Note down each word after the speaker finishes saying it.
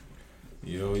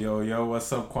Yo, yo, yo,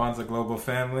 what's up, Kwanzaa Global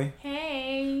family?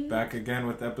 Hey. Back again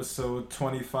with episode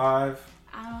 25.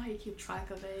 I don't know how you keep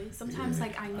track of it. Sometimes,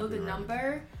 Yeah, I know the right.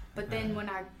 number, but then when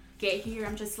I get here,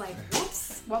 I'm just like,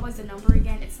 whoops, what was the number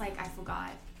again? It's like, I forgot.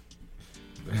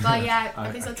 But yeah,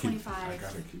 episode 25. I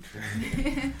gotta keep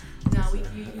track. No, we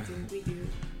do.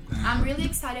 I'm really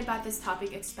excited about this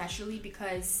topic, especially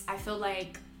because I feel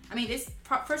like,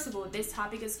 first of all, this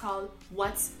topic is called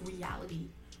What's Reality?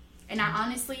 And I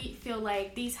honestly feel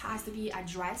like this has to be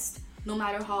addressed no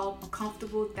matter how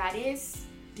uncomfortable that is,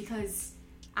 because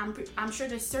I'm sure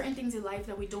there's certain things in life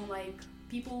that we don't like.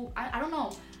 People, I don't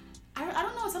know. I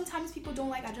don't know. Sometimes people don't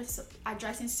like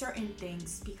addressing certain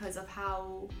things because of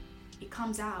how it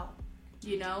comes out,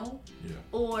 you know? Yeah.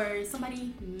 Or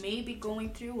somebody may be going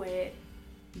through it,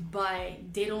 but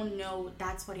they don't know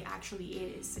that's what it actually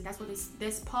is. And that's what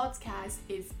this podcast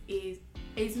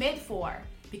is made for,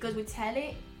 because we tell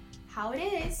it how it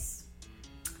is.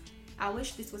 I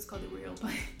wish this was called The Real,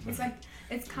 but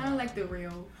it's kind of like The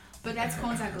Real, but that's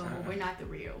Kwanzaa Global. We're not The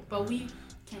Real, but we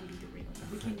can be The Real.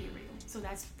 We can be real. So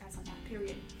that's on that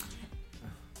period.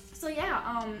 So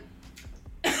yeah,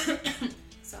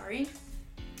 sorry.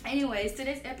 Anyways,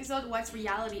 today's episode, What's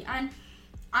Reality? And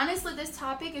honestly, this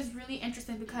topic is really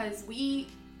interesting because we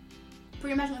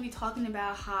pretty much going to be talking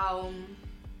about how,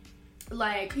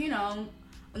 like, you know,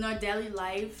 in our daily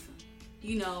life,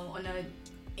 you know,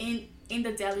 in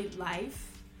the daily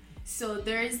life, so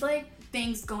there's like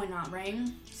things going on, right?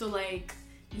 So like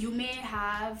you may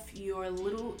have your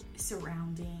little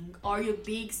surrounding or your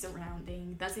big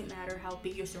surrounding, doesn't matter how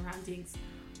big your surroundings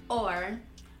are,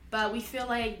 but we feel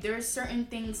like there's certain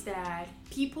things that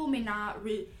people may not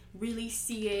really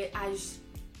see it as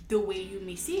the way you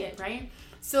may see it, right?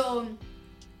 So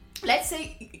let's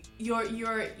say you're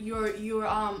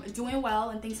doing well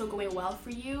and things are going well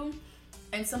for you,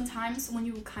 and sometimes when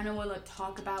you kind of want to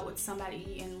talk about with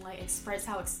somebody and like express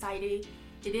how excited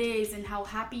it is and how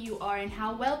happy you are and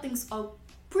how well things are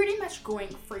pretty much going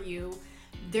for you,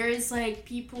 there's like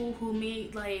people who may,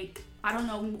 like, I don't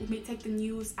know, who may take the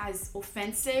news as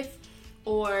offensive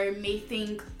or may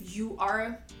think you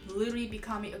are literally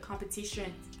becoming a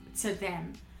competition to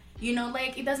them. You know,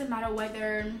 like, it doesn't matter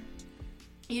whether,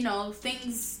 you know,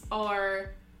 things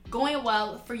are going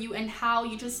well for you and how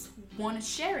you just want to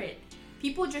share it.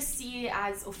 People just see it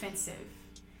as offensive.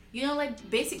 You know, like,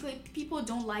 basically people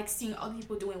don't like seeing other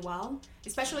people doing well,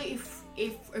 especially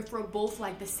if we're both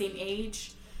like the same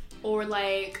age, or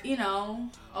like, you know,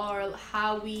 or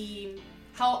how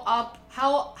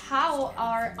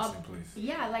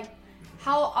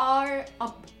our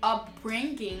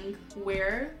upbringing,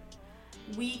 where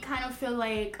we kind of feel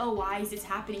like, oh, why is this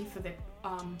happening for the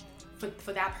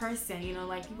for that person? You know,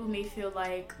 like, people may feel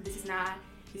like this is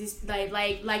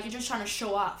like you're just trying to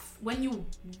show off when you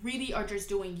really are just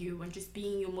doing you and just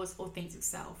being your most authentic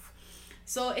self.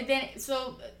 So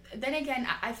then again,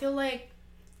 I feel like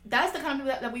that's the kind of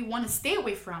people that we want to stay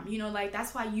away from. You know, like,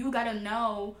 that's why you gotta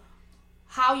know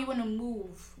how you want to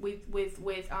move with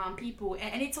people,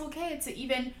 and it's okay to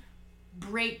even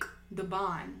break the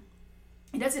bond.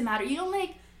 It doesn't matter. You know,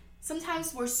 like,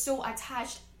 sometimes we're so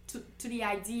attached to the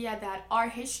idea that our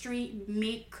history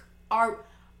make our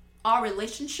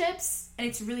relationships, and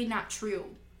it's really not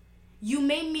true. You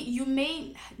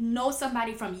may know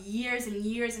somebody from years and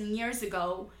years and years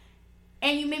ago,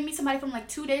 and you may meet somebody from like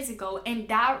 2 days ago, and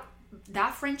that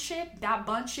friendship, that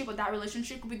bondship, or that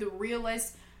relationship could be the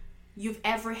realest you've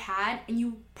ever had and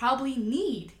you probably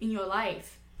need in your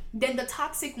life than the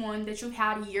toxic one that you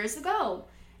had years ago.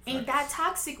 Facts. And that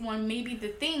toxic one may be the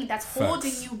thing that's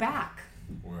holding you back.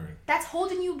 Word. That's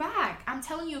holding you back. I'm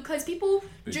telling you, because people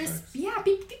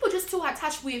people just too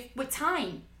attached with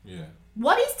time. Yeah.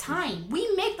 What is time?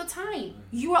 We make the time.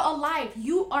 You are alive.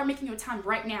 You are making your time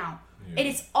right now. Yeah. It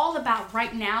is all about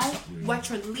right now, what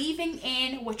you're leaving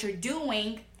in, what you're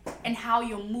doing, and how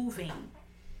you're moving.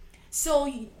 So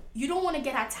you don't want to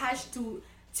get attached to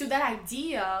that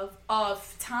idea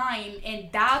of time,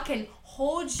 and that can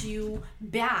hold you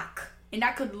back. And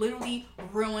that could literally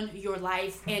ruin your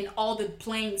life and all the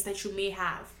plans that you may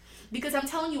have. Because I'm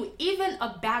telling you, even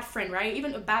a bad friend, right?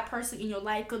 Even a bad person in your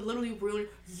life could literally ruin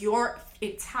your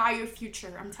entire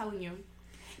future. I'm telling you.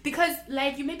 Because,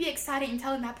 like, you may be excited and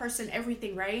telling that person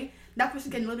everything, right? That person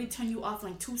can literally turn you off in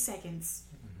like 2 seconds.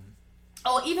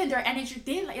 Mm-hmm. Or even their energy.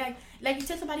 They like you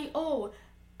tell somebody, oh,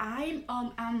 I'm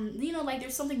you know, like,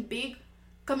 there's something big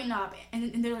coming up,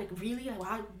 and they're like, really? Like,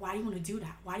 why do you want to do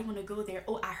that? Why do you want to go there?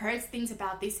 Oh, I heard things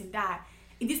about this and that.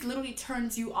 And this literally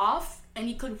turns you off, and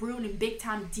it could ruin a big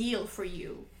time deal for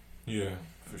you. Yeah,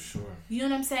 for sure. You know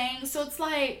what I'm saying? So it's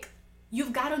like,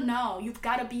 you've got to know, you've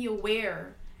got to be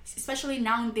aware. especially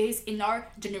nowadays in our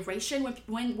generation,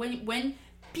 when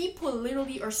people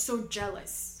literally are so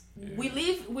jealous. Yeah. We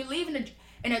live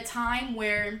in a time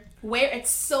where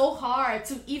it's so hard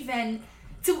to even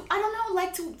to I don't know,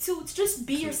 like to just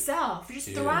be yourself, just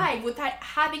thrive without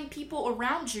having people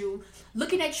around you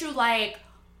looking at you like,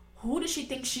 who does she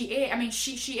think she is? I mean,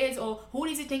 she is, or who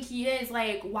does he think he is?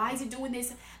 Like, why is he doing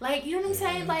this? Like, you know what I'm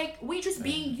saying? Like, we just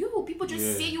being you. People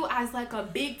just see you as like a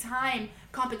big time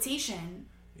competition.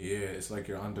 Yeah, it's like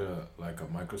you're under like a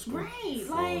microscope. Right.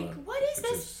 Like, what is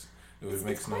this? It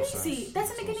makes no sense. It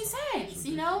doesn't make any sense,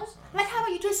 you know? Like, how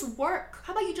about you just work?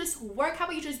 How about you just work? How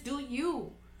about you just do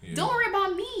you? Yeah. Don't worry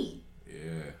about me.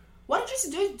 Yeah. Why don't you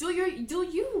just do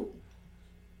you?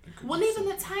 We live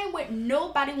in a time where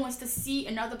nobody wants to see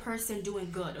another person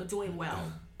doing good or doing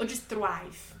well or just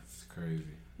thrive. That's crazy.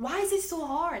 Why is it so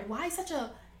hard? Why such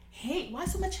a hate? Why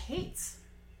so much hate?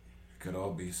 It could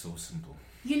all be so simple.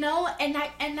 You know, and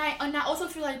I also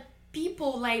feel like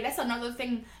people, like, that's another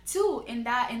thing too in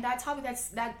that topic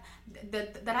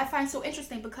that I find so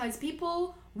interesting, because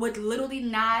people would literally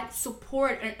not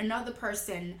support another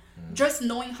person just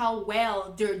knowing how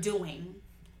well they're doing.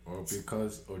 Or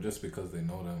just because they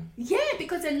know them. Yeah,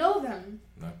 because they know them.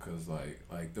 Not because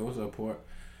like those are poor,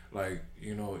 like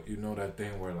you know that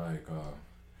thing where like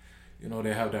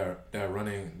they have that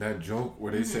running that joke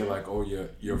where they say like, oh,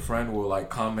 your friend will like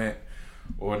comment,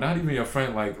 or not even your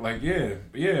friend, like yeah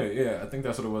I think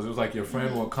that's what it was. It was like your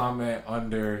friend will comment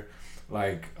under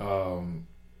like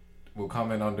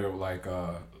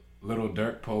Little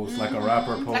Durk post, like a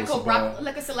rapper post,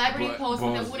 like a celebrity post,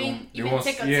 but they wouldn't even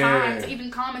take a time to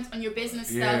even comment on your business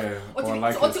stuff, or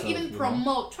to even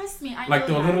promote. Trust me, I know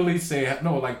they'll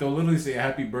literally say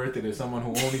happy birthday to someone who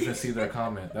won't even see their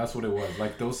comment. That's what it was.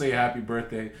 Like, they'll say happy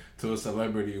birthday to a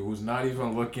celebrity who's not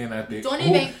even looking at the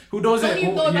who doesn't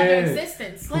even know about their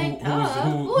existence. Like,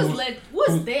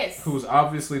 who's this? Who's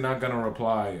obviously not gonna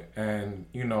reply, and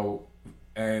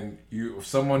and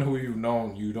someone who you've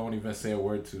known, you don't even say a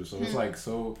word to. So it's like,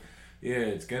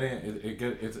 it's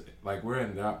like we're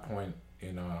in that point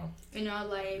in our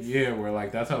life. Yeah, where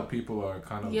like that's how people are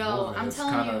kind of moving. I'm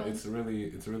telling you, it's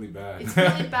really bad. It's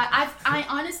really bad. I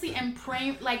honestly am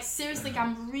praying, like, seriously,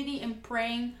 I'm really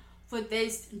praying for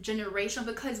this generation,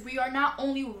 because we are not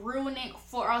only ruining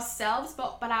for ourselves,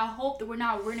 but I hope that we're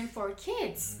not ruining for our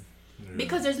kids. Yeah.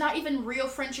 Because there's not even real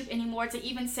friendship anymore to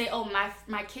even say, oh,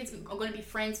 my kids are going to be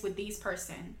friends with these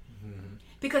person. Mm-hmm.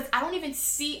 Because I don't even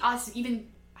see us even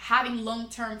having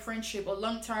long-term friendship or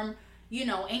long-term,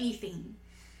 anything.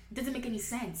 It doesn't make any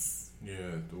sense. Yeah,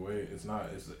 the way it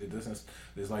doesn't,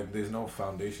 there's no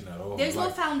foundation at all. There's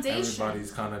no foundation.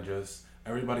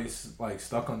 Everybody's like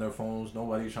stuck on their phones.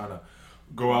 Nobody's trying to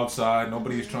go outside.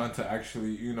 Nobody's trying to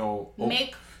actually,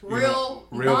 make real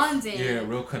bonding. Yeah,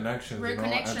 real connections. And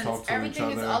talk to Everything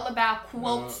each other. is all about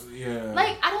quotes.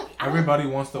 Like, everybody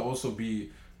wants to also be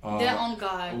their own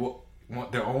God.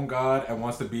 Their own God, and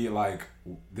wants to be like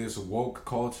this woke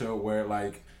culture where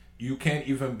like you can't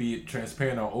even be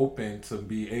transparent or open to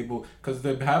be able, because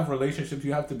to have relationships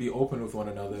you have to be open with one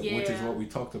another, which is what we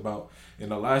talked about in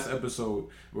the last episode,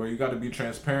 where you got to be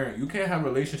transparent. You can't have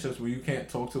relationships where you can't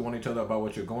talk to one each other about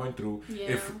what you're going through.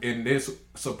 If in this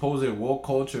supposed woke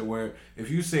culture where if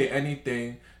you say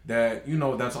anything that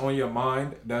that's on your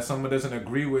mind that someone doesn't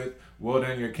agree with, well,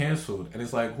 then you're canceled. And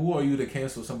it's like, who are you to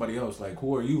cancel somebody else? Like,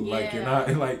 who are you? Like, you're not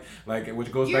like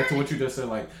which goes back to what you just said.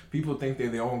 Like, people think they're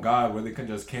their own God, where they can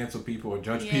just cancel people or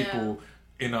judge people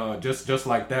in just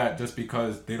like that, just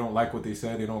because they don't like what they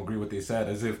said, they don't agree with what they said,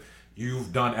 as if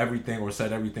you've done everything or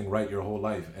said everything right your whole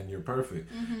life and you're perfect.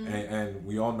 Mm-hmm. And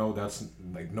we all know that's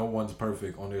like, no one's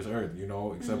perfect on this earth,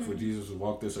 except for Jesus who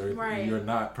walked this earth. Right. You're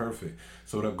not perfect.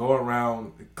 So to go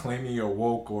around claiming you're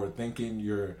woke or thinking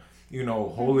you're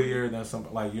holier than some,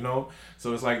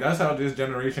 so it's like, that's how this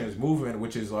generation is moving,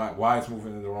 which is like why it's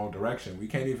moving in the wrong direction. We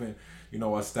can't even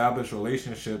establish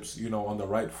relationships on the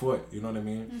right foot, you know what I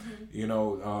mean?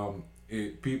 Mm-hmm.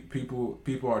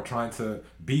 People are trying to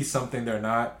be something they're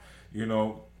not,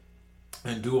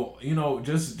 and do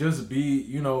just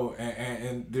be,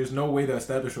 and there's no way to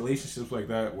establish relationships like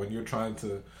that when you're trying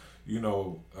to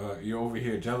you're over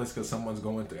here jealous because someone's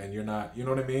going through and you're not, you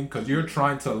know what I mean? Because you're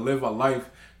trying to live a life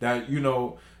that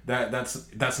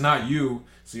that's not you,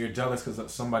 so you're jealous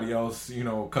because somebody else,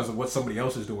 because of what somebody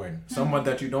else is doing. Mm-hmm.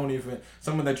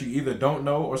 Someone that you either don't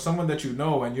know or someone that you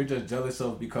know and you're just jealous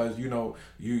of because you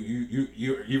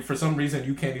for some reason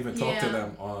you can't even talk to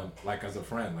them on, like, as a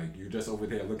friend. Like, you're just over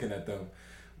there looking at them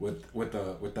with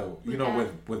the With you know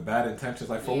that. with bad intentions.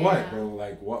 Like for Yeah. what, bro?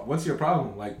 Like what's your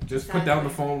problem? Like just put down the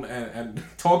Exactly. phone and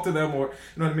talk to them, or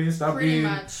you know what I mean. Stop Pretty being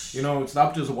much. you know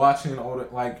stop just watching all the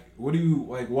like. What do you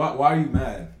like? Why are you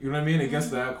mad? You know what I mean? It gets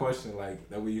to Mm-hmm. that question like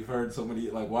that we've heard so many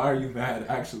like. Why are you mad?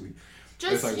 Actually,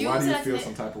 Just it's like use why do you it as feel an,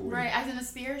 some type of way? right, as an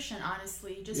inspiration,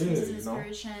 honestly. Just Yeah, use it as an you know?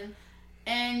 inspiration.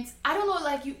 And I don't know,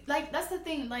 like you, like that's the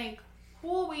thing. Like, who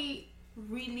are we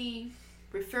really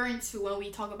referring to when we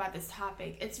talk about this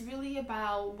topic? It's really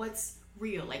about what's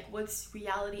real, like what's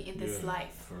reality in this Yeah,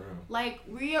 life. for real. Like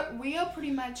we are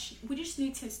pretty much. We just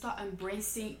need to start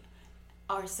embracing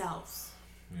ourselves.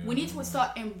 Yeah, We need to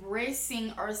start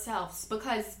embracing ourselves,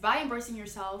 because by embracing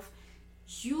yourself,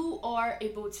 you are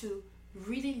able to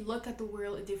really look at the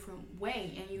world a different way,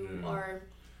 and you are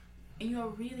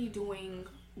really doing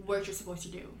what you're supposed to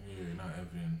do. Yeah, you're not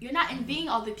envying. You're not envying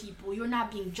other people. You're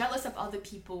not being jealous of other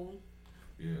people.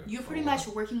 Yeah, You're for pretty what? much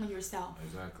working on yourself.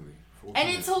 Exactly. And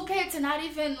it's okay to not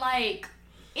even like,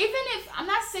 even if I'm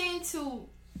not saying to,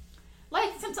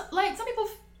 like some people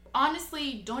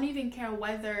honestly don't even care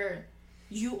whether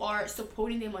you are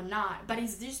supporting them or not. But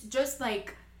it's just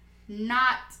like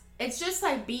not. It's just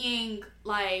like being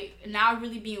like not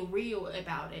really being real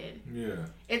about it. Yeah.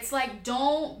 It's like,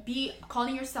 don't be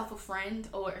calling yourself a friend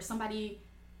or somebody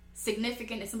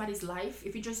significant in somebody's life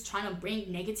if you're just trying to bring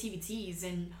negativities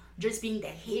and just being the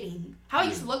hating. How you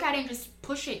just look at it and just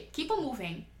push it. Keep it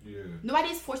moving. Yeah.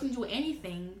 Nobody's forcing you to do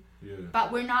anything, Yeah.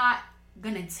 but we're not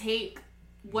gonna take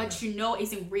what you know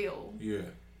isn't real. Yeah.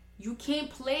 You can't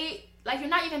play, like you're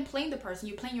not even playing the person,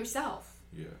 you're playing yourself.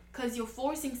 Yeah. Because you're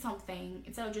forcing something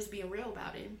instead of just being real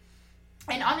about it.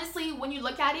 And honestly, when you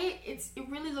look at it, it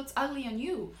really looks ugly on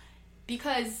you.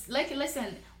 Because, like,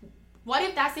 listen, what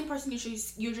if that same person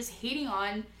you're just hating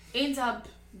on ends up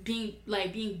being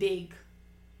big?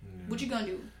 Yeah. What you gonna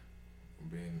do?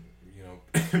 Being, you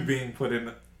know, being put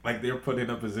in, like they're put in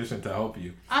a position to help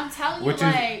you. I'm telling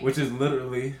you, Which is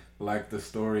literally like the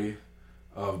story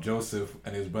of Joseph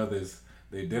and his brothers.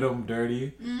 They did him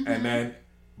dirty, and then,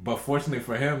 but fortunately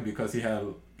for him, because he had,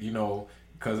 you know,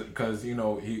 because you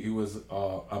know he was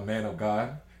a man of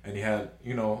God, and he had,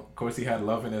 you know, of course he had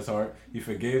love in his heart. He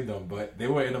forgave them, but they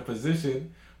were in a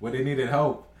position where they needed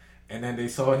help, and then they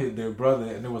saw their brother,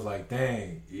 and it was like,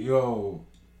 dang, yo,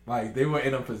 like they were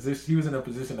in a position. He was in a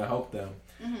position to help them,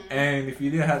 and if he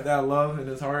didn't have that love in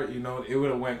his heart, you know, it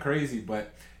would have went crazy.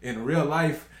 But in real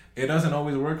life, it doesn't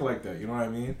always work like that. You know what I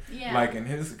mean? Yeah. Like in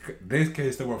this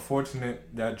case, they were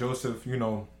fortunate that Joseph, you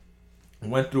know,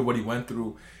 went through what he went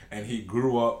through, and he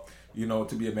grew up, you know,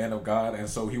 to be a man of God, and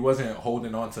so he wasn't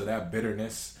holding on to that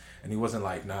bitterness, and he wasn't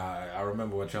like, nah, I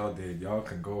remember what y'all did. Y'all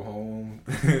can go home,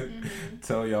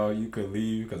 tell y'all you could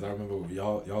leave because I remember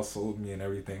y'all sold me and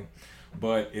everything.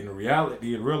 But in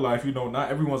reality, in real life, you know,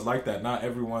 not everyone's like that. Not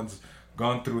everyone's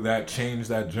gone through that, changed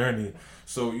that journey.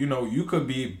 So, you know, you could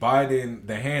be biting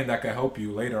the hand that could help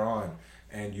you later on,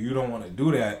 and you don't want to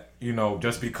do that, you know,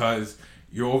 just because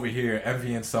you're over here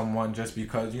envying someone, just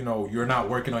because, you know, you're not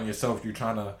working on yourself. You're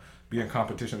trying to be in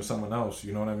competition with someone else.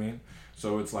 You know what I mean?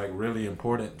 So it's like really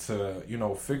important to, you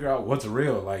know, figure out what's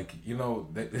real. Like, you know,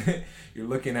 that you're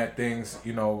looking at things,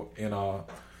 you know, in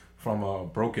from a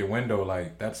broken window.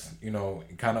 Like that's, you know,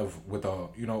 kind of with a,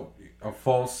 you know, a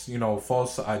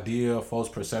false idea, false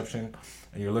perception,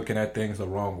 and you're looking at things the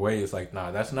wrong way. It's like,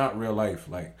 nah, that's not real life.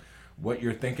 Like what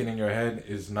you're thinking in your head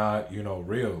is not, you know,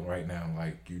 real right now.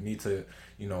 Like you need to,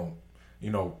 you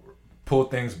know, pull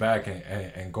things back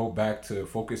and go back to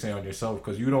focusing on yourself,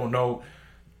 because you don't know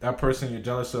that person you're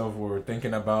jealous of or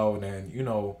thinking about, and you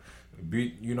know,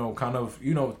 be, you know, kind of,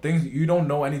 you know, things you don't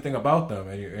know anything about them,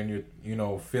 and you're you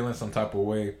know, feeling some type of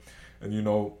way, and you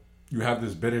know, you have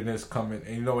this bitterness coming,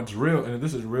 and you know it's real, and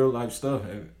this is real life stuff,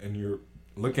 and you're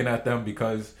looking at them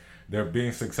because they're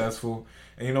being successful,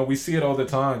 and you know, we see it all the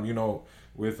time, you know,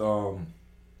 with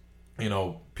you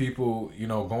know, people, you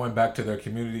know, going back to their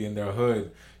community in their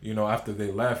hood, you know, after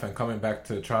they left and coming back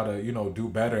to try to, you know, do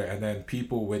better. And then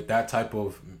people with that type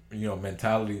of, you know,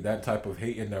 mentality, that type of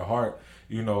hate in their heart,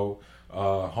 you know,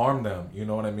 harm them. You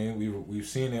know what I mean? We've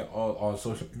seen it all on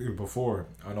social media before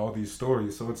on all these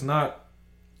stories. So it's not,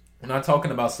 we're not talking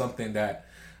about something that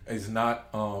is not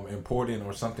important,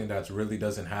 or something that's really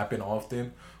doesn't happen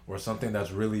often, or something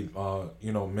that's really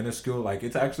you know, minuscule. Like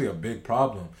it's actually a big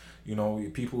problem. You know,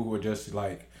 people who are just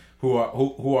like who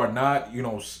are not, you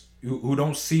know, who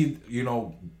don't see, you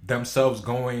know, themselves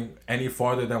going any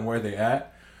farther than where they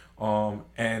at,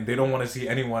 and they don't want to see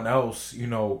anyone else, you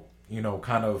know,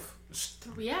 kind of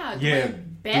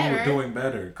doing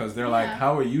better, because they're like,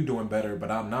 how are you doing better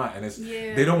but I'm not? And it's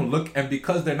they don't look, and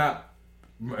because they're not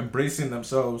embracing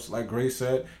themselves, like Grace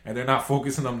said, and they're not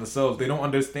focusing on themselves. They don't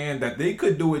understand that they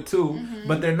could do it too,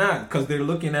 but they're not, because they're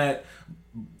looking at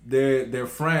their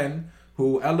friend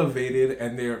who elevated,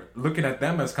 and they're looking at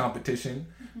them as competition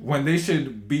when they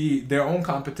should be their own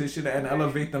competition and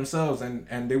elevate themselves,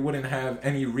 and they wouldn't have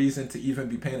any reason to even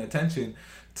be paying attention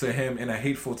to him in a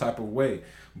hateful type of way.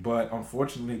 But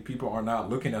unfortunately, people are not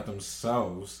looking at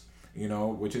themselves, you know,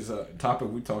 which is a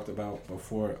topic we talked about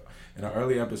before in an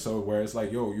early episode, where it's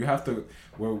like, yo, you have to,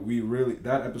 where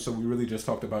that episode we really just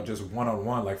talked about just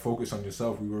one-on-one, like focus on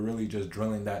yourself. We were really just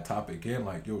drilling that topic in,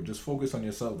 like, yo, just focus on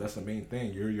yourself. That's the main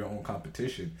thing. You're your own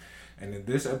competition. And in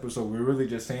this episode, we're really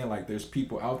just saying, like, there's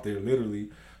people out there literally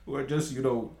who are just, you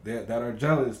know, that are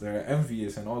jealous, they're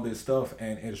envious and all this stuff,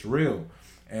 and it's real.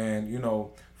 And, you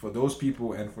know, for those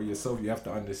people and for yourself, you have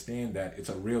to understand that it's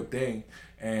a real thing,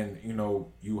 and, you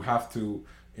know, you have to,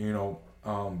 you know,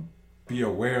 be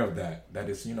aware of that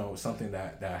it's, you know, something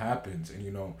that happens, and,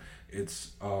 you know,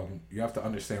 it's you have to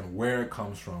understand where it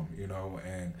comes from, you know,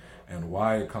 and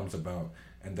why it comes about,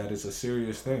 and that it's a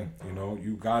serious thing. You know,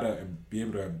 you gotta be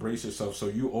able to embrace yourself, so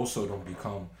you also don't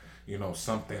become, you know,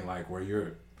 something like where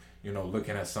you're, you know,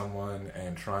 looking at someone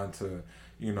and trying to,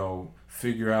 you know,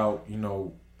 figure out, you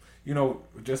know,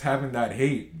 just having that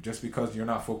hate just because you're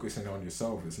not focusing on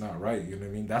yourself. It's not right. You know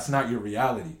what I mean? That's not your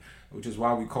reality, which is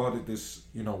why we called it this,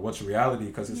 you know, what's reality?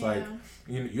 Because it's like,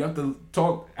 you have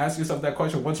to ask yourself that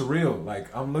question, what's real? Like,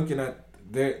 I'm looking at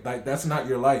like, that's not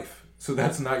your life. So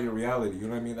that's not your reality. You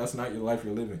know what I mean? That's not your life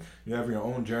you're living. You have your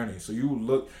own journey. So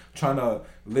you trying to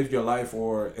live your life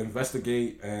or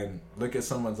investigate and look at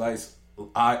someone's life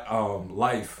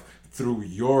through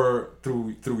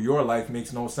your life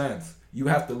makes no sense. You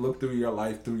have to look through your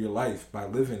life by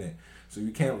living it. So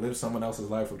you can't live someone else's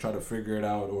life or try to figure it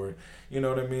out, or, you know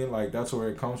what I mean? Like, that's where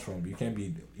it comes from. You can't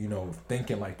be, you know,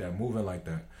 thinking like that, moving like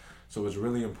that. So it's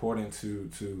really important to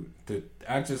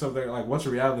ask yourself, like, what's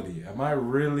reality? Am I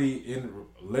really in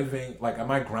living, like,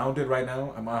 am I grounded right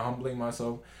now? Am I humbling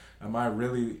myself? Am I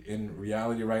really in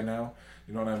reality right now?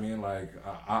 You know what I mean? Like,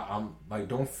 I'm like,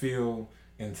 don't feel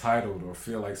entitled or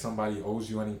feel like somebody owes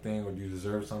you anything or you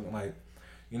deserve something. Like,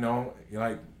 you know,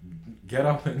 like, get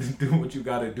up and do what you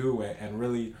got to do, and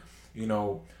really, you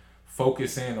know,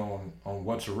 focus in on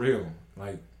what's real.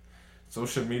 Like,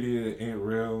 social media ain't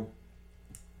real.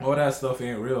 All that stuff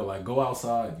ain't real. Like, go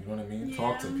outside, you know what I mean? Yeah.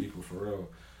 Talk to people for real.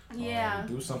 Yeah.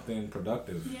 Do something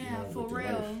productive. Yeah, you know, for with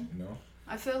real. Your life, you know?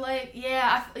 I feel like,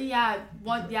 I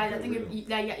think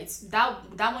it's that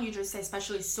one you just said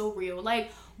especially is so real.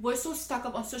 Like, we're so stuck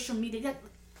up on social media that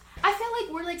I feel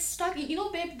like we're like stuck. You know,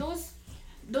 babe,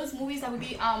 those movies that we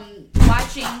be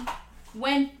watching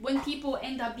when people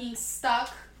end up being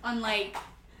stuck on like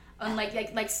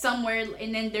somewhere,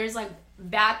 and then there's like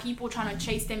bad people trying to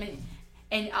chase them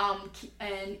and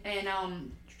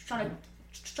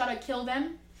try to kill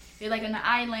them. They're like on the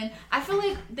island. I feel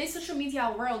like this social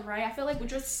media world, right? I feel like we're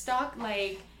just stuck,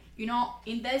 like, you know,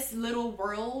 in this little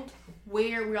world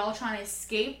where we're all trying to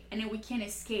escape, and then we can't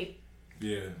escape.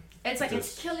 Yeah. It's like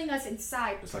it's killing us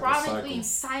inside, privately and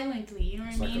silently. You know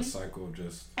what I mean? It's like a cycle,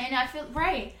 just. And I feel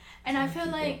right, and I feel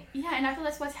like and I feel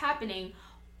that's what's happening.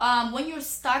 When you're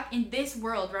stuck in this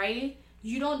world, right?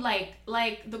 You don't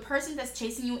like the person that's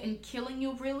chasing you and killing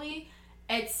you. Really,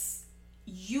 it's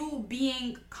you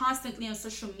being constantly on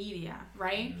social media,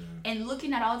 right? And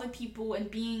looking at other people and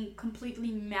being completely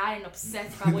mad and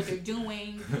obsessed about what they're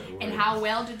doing and how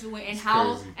well they're doing and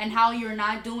how you're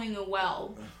not doing it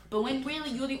well. But when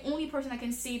really you're the only person that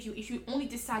can save you if you only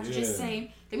decide to just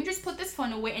say, let me just put this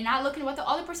phone away and not look at what the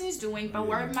other person is doing, but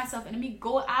worry about myself, and let me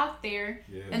go out there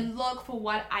and look for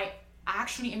what I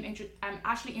actually am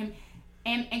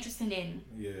interested in.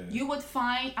 You would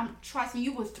find, trust me,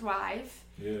 you would thrive.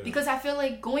 Because I feel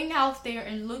like going out there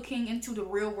and looking into the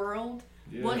real world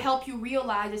will help you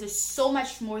realize there's so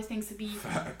much more things to be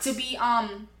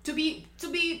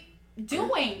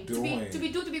doing, to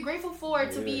be grateful for,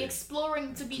 to be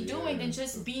exploring, to be doing than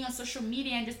just being on social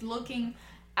media and just looking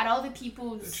at other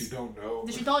people's that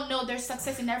you don't know their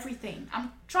success in everything.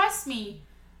 Trust me,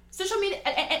 social media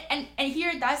and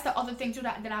here that's the other thing too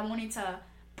that I wanted to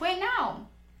point out,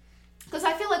 because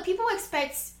I feel like people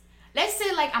expect, let's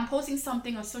say like I'm posting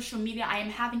something on social media, I am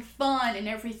having fun and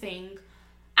everything.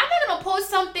 I'm not gonna post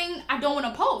something I don't want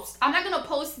to post. I'm not gonna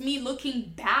post me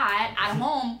looking bad at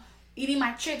home, eating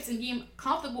my chips and being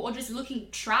comfortable, or just looking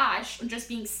trash, or just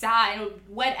being sad or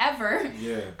whatever.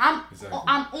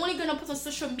 I'm only gonna post on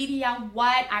social media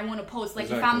what I want to post.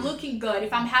 Like if I'm looking good,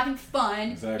 if I'm having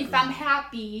fun, if I'm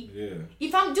happy,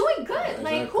 if I'm doing good.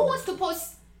 Like who wants to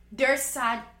post their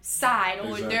sad side or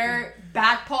Exactly. their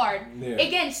bad part. Yeah.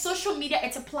 Again, social media,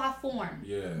 it's a platform.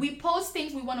 Yeah. We post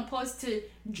things we want to post to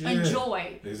Yeah.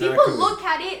 enjoy. Exactly. People look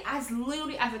at it as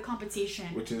literally as a competition.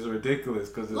 Which is ridiculous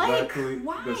because Like, exactly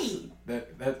why?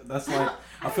 that's like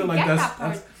I feel don't like get that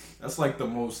part. that's like the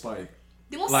most like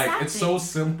The most like sad it's thing. so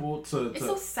simple to It's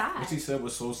so sad. what she said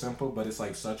was so simple, but it's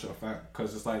like such a fact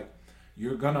because it's like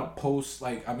you're gonna post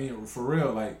like I mean for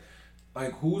real like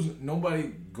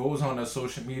nobody goes on a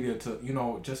social media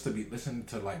to just to be listening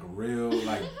to like real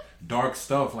like dark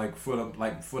stuff like for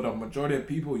the majority of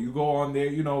people you go on there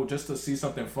just to see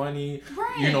something funny,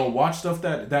 Right. watch stuff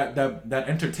that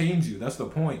entertains you. That's the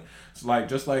point. It's like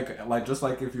just like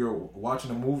if you're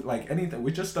watching a movie, like anything,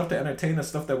 with just stuff to entertain us,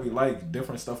 stuff that we like,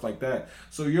 different stuff like that.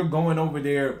 So you're going over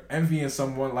there envying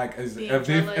someone like as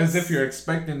if you're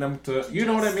expecting them to, you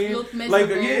know what I mean? Look Like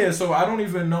miserable. yeah, so I don't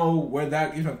even know where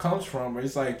that even comes from.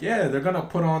 It's like yeah, they're gonna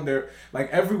put on their like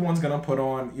everyone's gonna put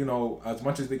on as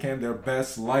much as they can their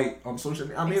best light on social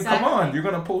media. I mean, Exactly. come on, you're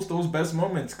gonna post those best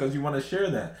moments because you want to share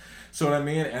that. So what I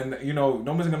mean, and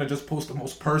nobody's gonna just post the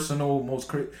most personal,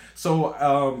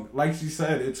 So like she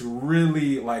said, it's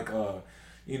really like an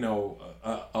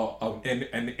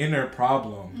inner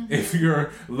problem if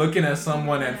you're looking at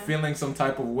someone and feeling some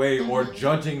type of way or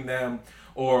judging them.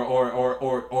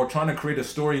 Or trying to create a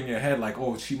story in your head like,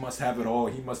 oh, she must have it all,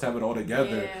 he must have it all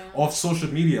together off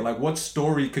social media. Like, what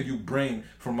story could you bring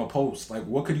from a post? Like,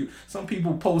 what could you? Some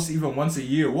people post even once a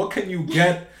year. What can you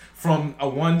get from a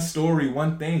one story,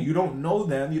 one thing? You don't know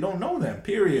them.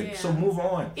 Period. Yeah. So move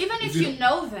on. Even if you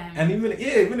know them, and even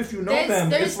if you know them,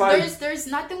 there's it's like there's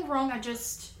nothing wrong. I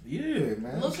just yeah,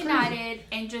 man. looking at it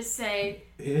and just say,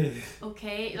 yeah.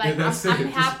 okay, like that's I'm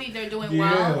it. happy they're doing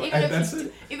Yeah, well.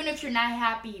 and Even if you're not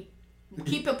happy,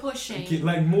 keep it pushing.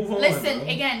 Like move on. Listen, bro.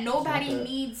 again, nobody It's not that.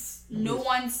 needs no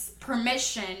one's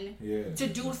permission Yeah. to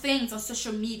do things on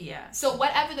social media. So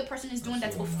whatever the person is doing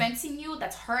that's Absolutely. offending you,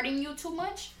 that's hurting you too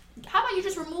much, how about you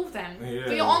just remove them Yeah.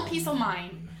 for your own peace of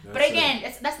mind? But That's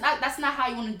again, that's not how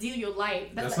you want to deal your life.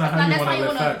 That's not how you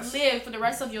wanna live. Live for the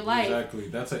rest of your life. Exactly.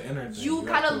 That's an inner thing. You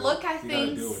kind have of to- look at you gotta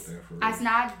deal things with that for real. as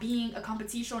not being a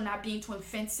competition or not being too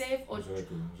offensive, or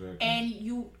Exactly. and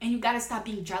you gotta stop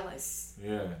being jealous.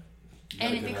 Yeah. You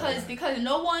gotta And get out of that. because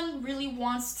no one really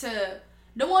wants to,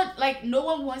 no one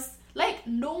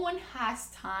has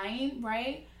time,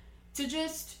 right, to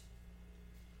just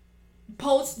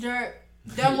post their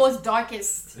most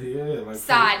darkest yeah, like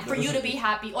side for you to be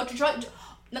happy, or to try,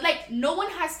 like no one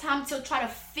has time to try to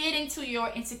fit into your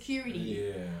insecurity.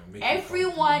 Yeah. make you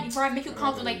Everyone, comfortable. if I make you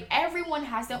comfortable, like everyone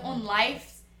has their own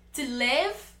life to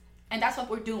live, and that's what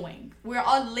we're doing. We're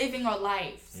all living our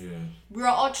lives. Yeah. We're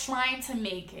all trying to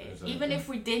make it. Exactly. Even if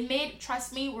we did make it,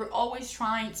 trust me, we're always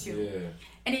trying to. Yeah.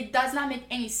 And it does not make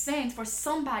any sense for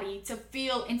somebody to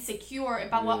feel insecure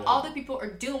about what Yeah. other people are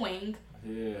doing.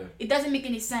 Yeah. It doesn't make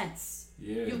any sense.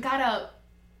 Yeah. You gotta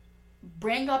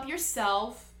bring up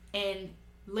yourself and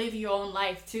live your own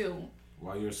life too.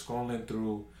 While you're scrolling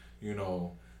through,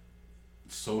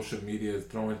 social media,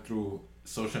 throwing through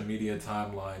social media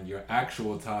timeline, your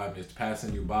actual time is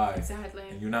passing you by. Exactly.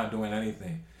 And you're not doing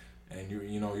anything. And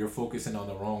you're focusing on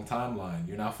the wrong timeline.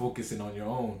 You're not focusing on your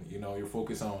own. You're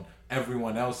focused on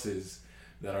everyone else's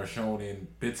that are shown in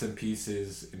bits and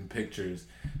pieces in pictures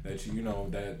that it's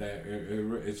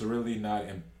really not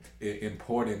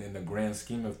important in the grand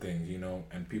scheme of things.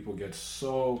 And people get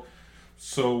so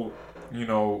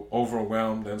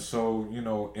overwhelmed and so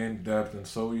in depth and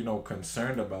so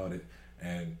concerned about it,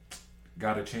 and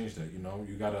gotta change that. You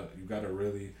gotta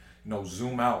really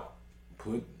zoom out,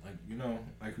 put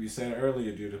like we said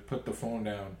earlier, dude, to put the phone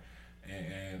down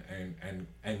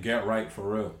and get right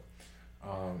for real.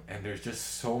 And there's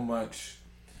just so much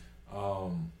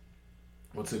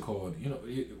what's it called? Isn't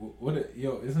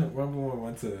it, remember when we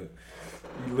went to,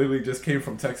 you literally just came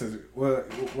from Texas,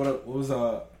 what was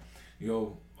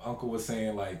uncle was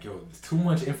saying, like, there's too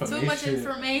much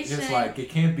information. It's like, it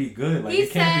can't be good. Like,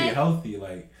 it can't be healthy.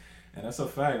 Like, and that's a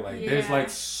fact. Like, there's like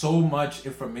so much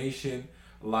information,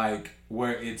 like,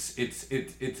 where it's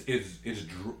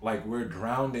like we're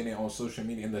drowned in it on social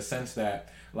media, in the sense that,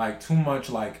 like, too much,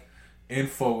 like,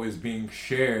 info is being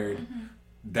shared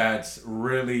that's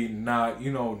really not,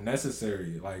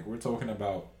 necessary. Like, we're talking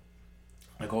about,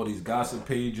 like, all these gossip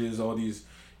pages, all these,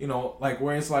 like,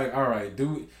 where it's like, all right,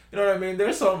 you know what I mean?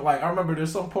 There's some, like, I remember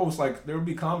there's some posts, like, there would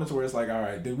be comments where it's like, all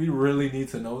right, did we really need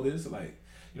to know this? Like,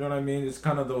 you know what I mean? It's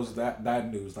kind of those,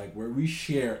 that news, like, where we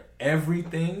share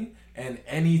everything and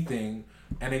anything,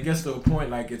 and it gets to a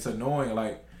point, like, it's annoying,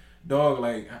 like, dog,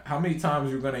 like, how many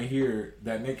times you're gonna hear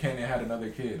that Nick Cannon had another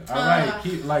kid? All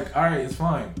right, all right, it's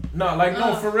fine. No, like,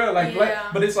 no, for real, like,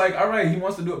 but it's like, all right, he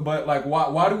wants to do it, but like,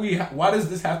 why does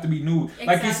this have to be new? Exactly.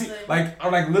 Like, you see,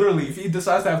 like literally, if he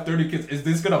decides to have 30 kids, is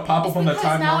this gonna pop up on the timeline?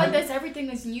 Because nowadays everything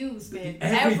is news, babe.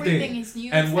 Everything is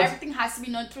news. And everything has to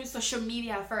be known through social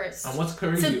media first. And what's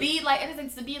crazy? To be like,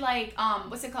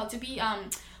 what's it called? To be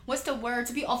what's the word?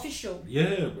 To be official.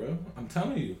 Yeah, bro. I'm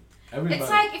telling you. Everybody. It's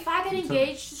like if I get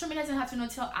engaged, social media doesn't have to know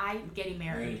until I'm getting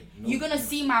married. Hey, no, you're gonna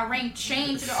see my ring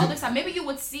change to the other side. Maybe you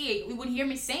would see it. You would hear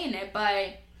me saying it,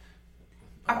 but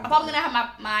I'm probably gonna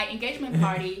have my engagement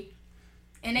party,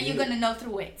 and then you're gonna know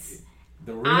through it.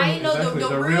 The real, I know exactly.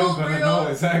 the real gonna know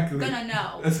exactly. Gonna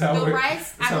know. That's how the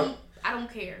rest. I don't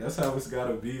care. That's how it's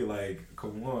gotta be. Like,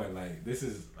 come on, like this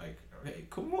is like, hey,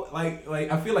 come on,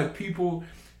 like I feel like people,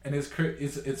 and it's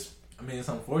I mean, it's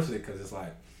unfortunate because it's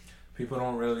like. People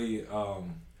don't really,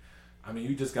 I mean,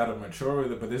 you just got to mature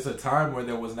with it. But there's a time where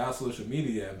there was not social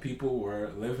media and people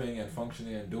were living and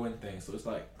functioning and doing things. So it's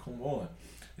like, come on.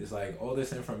 It's like all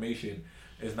this information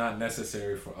is not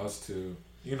necessary for us to,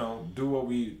 you know, do what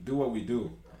we do.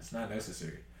 It's not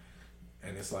necessary.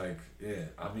 And it's like, yeah,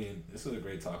 I mean, this is a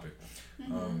great topic.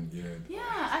 Mm-hmm. Yeah,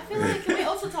 I feel like, can we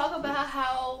also talk about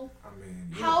how,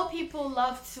 how people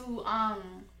love to,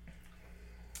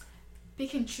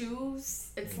 pick and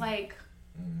choose. It's like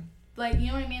you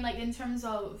know what I mean, like in terms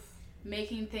of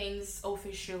making things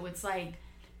official, it's like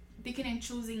picking and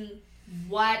choosing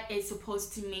what is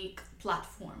supposed to make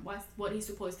platform, what is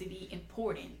supposed to be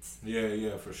important.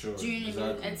 Yeah, for sure. Do you know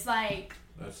what I mean? It's like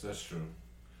that's true.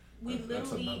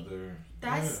 That's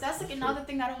like another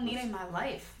thing I don't need in my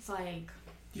life. It's like,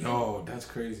 yo, that's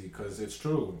crazy because it's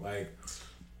true. Like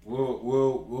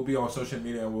we'll be on social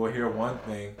media and we'll hear one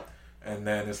thing. And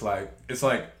then it's I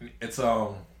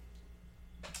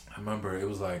remember it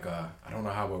was like, I don't know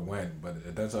how it went, but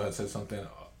Denzel had said something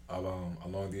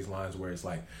along these lines where it's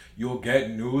like, you'll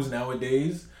get news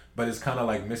nowadays, but it's kind of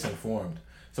like misinformed.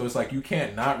 So it's like, you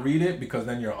can't not read it because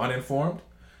then you're uninformed,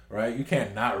 right? You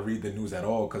can't not read the news at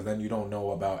all because then you don't know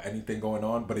about anything going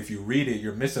on. But if you read it,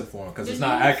 you're misinformed because it's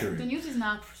not accurate. The news is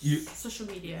not social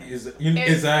media.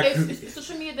 Exactly. If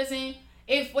social media doesn't...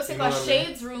 If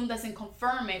Shades Room doesn't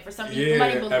confirm it for some reason,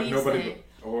 nobody believes it.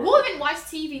 We'll even watch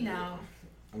TV now.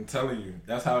 I'm telling you,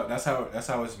 that's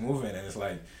how it's moving, and it's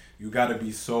like you got to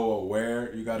be so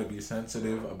aware, you got to be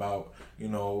sensitive about, you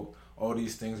know, all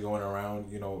these things going around.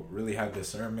 You know, really have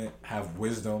discernment, have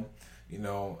wisdom, you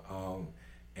know,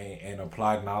 and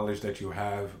applied knowledge that you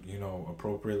have, you know,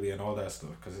 appropriately and all that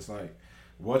stuff. Because it's like,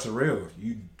 what's real?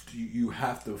 You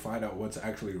have to find out what's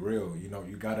actually real. You know,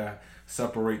 you gotta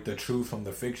separate the truth from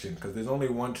the fiction because there's only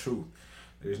one truth.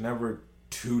 There's never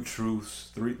two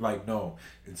truths, three. Like, no,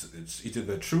 it's either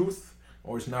the truth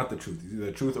or it's not the truth. It's either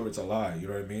the truth or it's a lie. You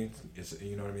know what I mean? It's,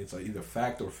 you know what I mean? It's like either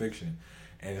fact or fiction,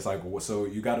 and it's like, so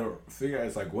you gotta figure out,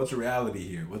 it's like, what's reality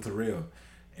here? What's real?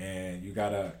 And you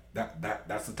gotta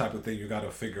that's the type of thing you gotta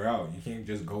figure out. You can't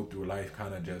just go through life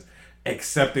kind of just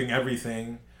accepting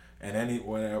everything. And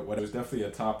whatever, it's definitely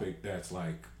a topic that's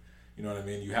like, you know what I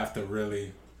mean? You have to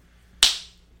really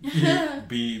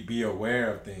be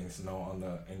aware of things, you know,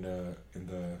 in the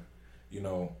you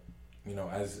know,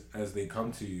 as they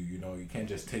come to you, you know, you can't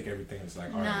just take everything. It's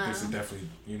like, all right, this is definitely,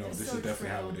 you know, this is definitely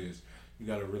how it is. You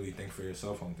got to really think for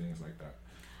yourself on things like that.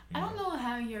 I don't know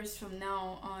how years from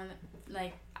now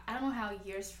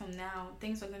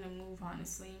things are gonna move,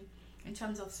 honestly, in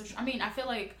terms of social. I mean, I feel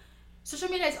like social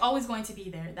media is always going to be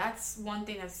there. That's one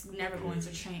thing that's never going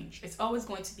to change. It's always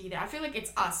going to be there. I feel like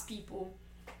it's us, people.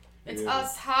 It's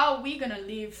us. How we gonna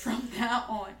live from now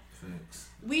on? Thanks.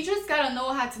 We just gotta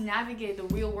know how to navigate the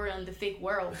real world and the fake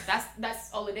world.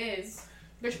 That's all it is.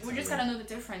 We just gotta know the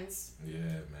difference. Yeah,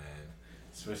 man.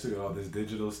 Especially with all this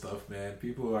digital stuff, man.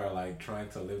 People are like trying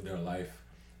to live their life,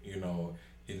 you know,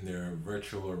 in their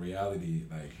virtual reality,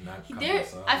 like not.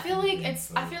 I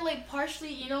feel like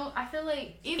partially, you know, I feel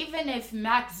like even if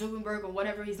Mark Zuckerberg or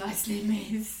whatever his last name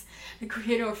is, the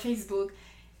creator of Facebook,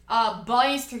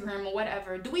 buy Instagram or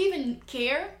whatever, do we even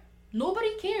care?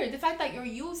 Nobody cares. The fact that you're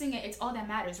using it, it's all that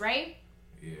matters, right?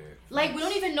 Yeah. Like, we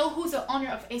don't even know who's the owner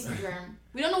of Instagram.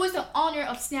 We don't know who's the owner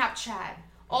of Snapchat.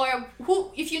 Or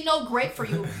who, if you know, great for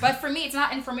you. But for me, it's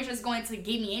not information that's going to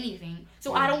give me anything.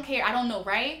 So I don't care. I don't know,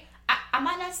 right? Am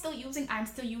I not still using? I'm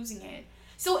still using it.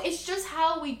 So it's just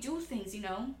how we do things, you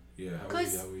know? Yeah,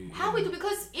 how we do.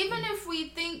 Because even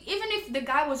if the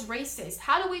guy was racist,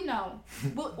 how do we know?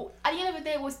 But at the end of the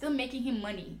day, we're still making him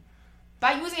money.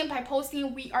 By using it, by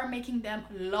posting, we are making them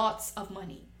lots of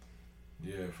money.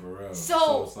 Yeah, for real.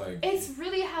 So it's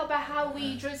really about how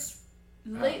we just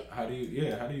how do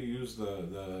you use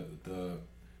the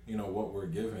what we're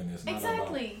given? It's not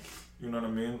exactly. About, you know what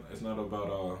I mean? It's not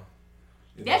about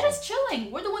they're just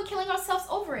chilling. We're the one killing ourselves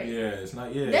over it. Yeah, it's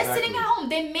not. Yeah, they're sitting at home.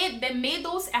 They made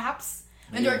those apps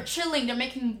and they're chilling. They're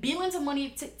making billions of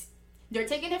money. They're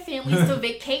taking their families to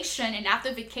vacation, and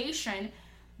after vacation,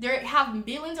 they have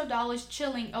billions of dollars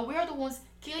chilling. And we are the ones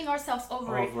killing ourselves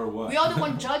over it. What? We are the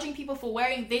one judging people for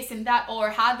wearing this and that or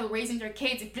how they're raising their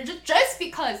kids just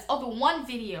because of the one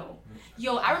video.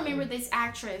 Yo, I remember this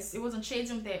actress. It was on Shades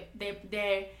Room.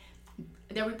 They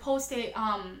reposted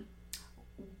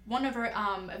one of her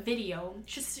video.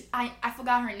 I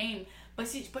forgot her name, but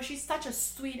she's such a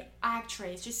sweet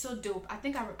actress. She's so dope. I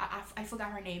think I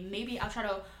forgot her name. Maybe I'll try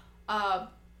to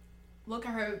look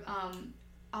at her.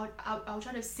 I'll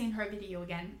try to send her video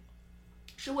again.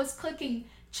 She was cooking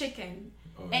chicken,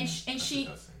 and she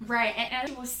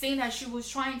was saying that she was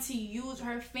trying to use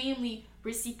her family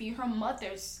recipe, her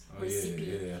mother's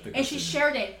recipe, and she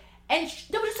shared it. And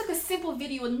that was just like a simple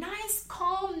video, nice,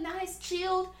 calm, nice,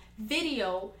 chilled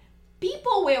video.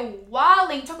 People were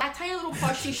wilding. That tiny little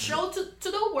part she showed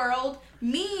to the world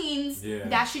means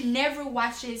that she never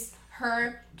watches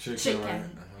her chicken. Right.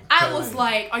 I was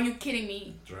like, are you kidding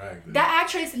me? That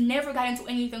actress never got into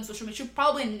anything social media. She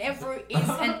probably never is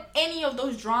in any of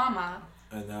those drama.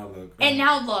 And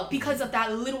now look. Because of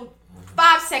that little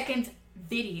 5-second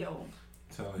video.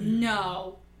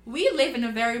 No. We live in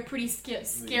a very pretty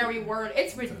scary world.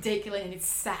 It's ridiculous and it's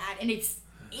sad and it's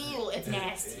ew, it's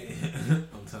nasty.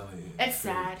 I'm telling you. It's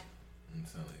sad. I'm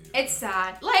telling you. It's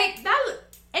sad. Like that,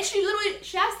 and she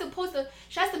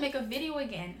has to make a video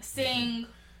again saying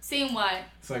what?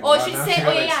 Like, she said,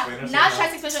 now she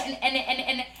has to explain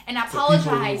and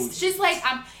apologize. She's like,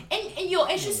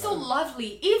 and she's so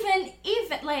lovely. Even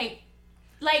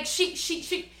like she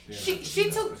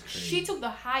took the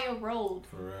higher road.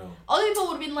 For real. Other people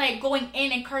would have been like going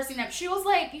in and cursing them. She was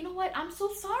like, you know what? I'm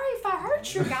so sorry if I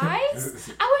hurt you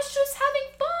guys. I was just having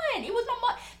fun. It was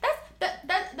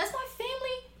that's my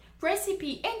family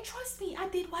recipe. And trust me, I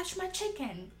did watch my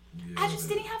chicken. Yeah, I just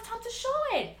didn't have time to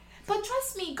show it. But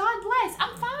trust me, God bless.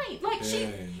 I'm fine. Like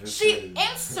she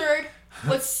answered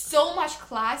with so much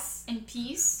class and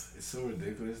peace. It's so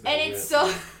ridiculous. And it's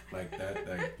so like that.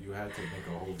 Like you had to make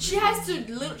a whole. She has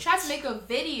to make a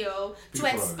video to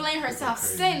explain herself.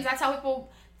 Since that's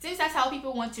how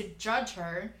people want to judge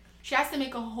her, she has to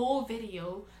make a whole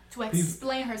video to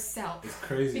explain herself. It's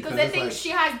crazy because they think she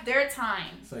has their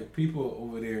time. It's like people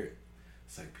over there.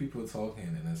 It's like people talking,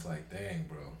 and it's like, dang,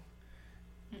 bro.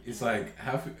 It's like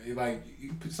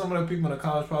some of the people in the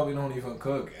college probably don't even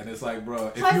cook, and it's like,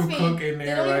 bro, if you cook in there,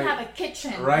 they don't even have a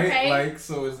kitchen, right? Okay? Like,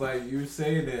 so it's like you're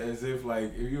saying it as if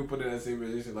like if you put it in that same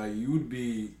position, like you'd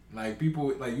be like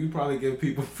people, like you probably give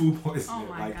people food poisoning,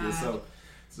 God. Yourself.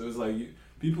 So it's like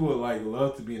people would like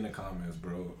love to be in the comments,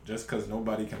 bro, just because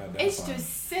nobody can identify. It's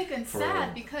just sick and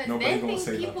sad because they think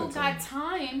people got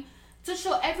time to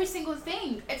show every single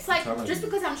thing. It's like just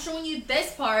because I'm showing you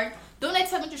this part. Don't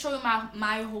expect me to show you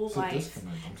my whole life.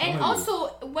 And also,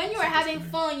 when you're having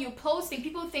fun, you're posting,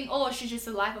 people think, oh, she's just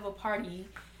a life of a party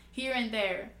here and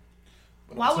there.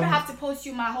 But why would I have to post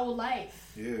you my whole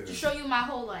life? Yeah. To show you my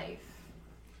whole life.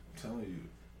 I'm telling you,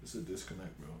 it's a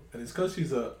disconnect, bro. And it's because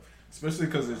especially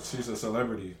because she's a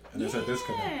celebrity, and it's a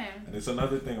disconnect. And it's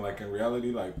another thing, like in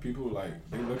reality, like people like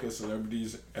they look at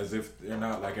celebrities as if they're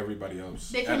not like everybody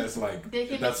else, and it's like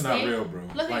that's not real, bro.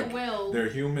 Look like, at Will. They're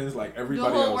humans, like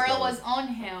everybody else. The whole world was on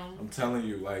him. I'm telling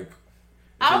you, like.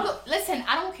 I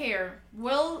don't care.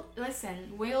 Will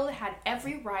had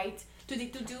every right to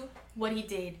do what he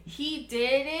did. He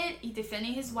did it. He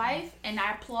defended his wife, and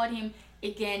I applaud him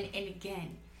again and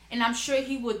again. And I'm sure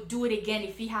he would do it again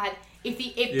if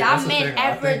that man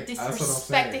ever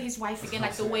disrespected his wife again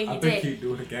like the way he did. He'd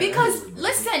do it again because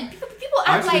listen, people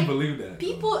act like believe that.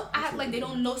 People act like they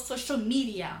don't know social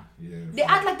media. Yeah, they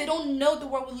act like they don't know the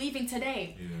world we're living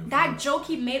today. Yeah, that joke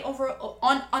he made over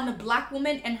on a black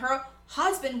woman and her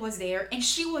husband was there and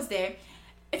she was there.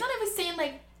 It's not even saying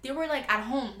like they were like at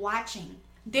home watching.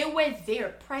 They were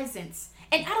there, present.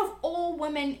 And out of all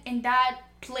women in that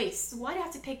place, why do you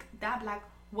have to pick that black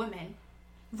woman?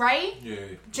 Right? Yeah.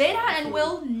 Jada and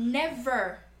Will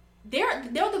never. They're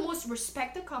the most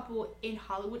respected couple in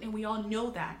Hollywood, and we all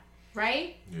know that,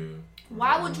 right? Yeah.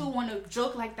 Why would you want to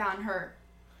joke like that on her?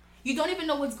 You don't even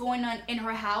know what's going on in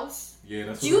her house. Yeah,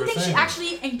 that's. Do you think she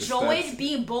actually enjoyed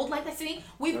being bold like that?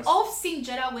 We've all seen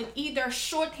Jada with either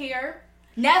short hair,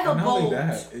 Never and not bold. only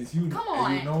that, it's you. Come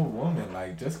on. You know, woman,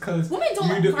 like just because women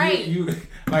don't look great. You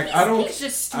like He's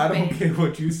just stupid. I don't care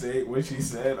what you say, what she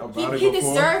said about it he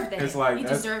before. Deserved it. It's like he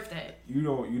deserved it. You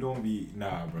don't be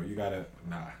bro. You gotta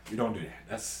You don't do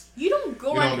that. You don't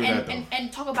go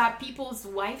and talk about people's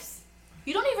wives.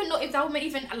 You don't even know if that woman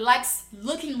even likes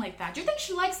looking like that. Do you think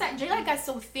she likes that? Jada got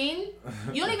so thin.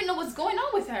 You don't even know what's going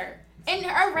on with her. In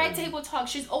her red table talk,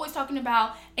 she's always talking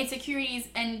about insecurities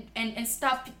and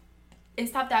stuff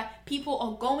that people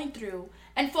are going through.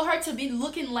 And for her to be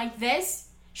looking like this,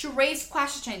 she raised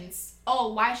questions.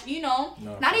 Oh, why?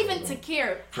 Not even to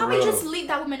care. How about just leave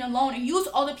that woman alone and use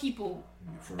other people?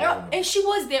 And she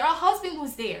was there. Her husband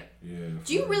was there. Yeah.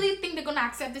 Do you really think they're gonna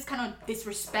accept this kind of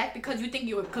disrespect because you think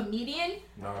you're a comedian?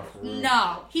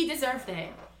 No, he deserved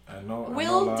it.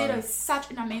 Will did such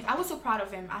an amazing. I was so proud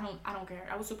of him. I don't care.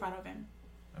 I was so proud of him.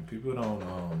 And people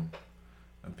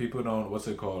don't. What's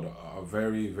it called? Are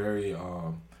very, very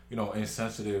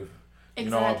insensitive.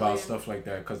 Exactly. About stuff like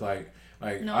that. Cause like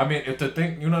no. I mean, if to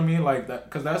think, you know what I mean, like that.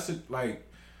 Cause that's it. Like,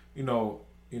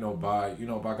 by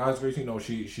God's grace,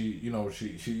 she's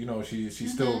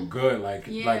still good. Like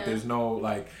there's no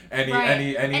like any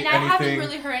and I haven't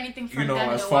really heard anything from them.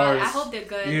 As far as I hope they're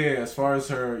good. Yeah, as far as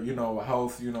her,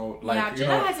 health,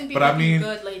 Jada hasn't been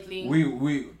good lately.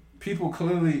 We people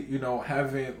clearly,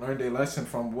 haven't learned their lesson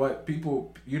from what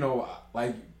people,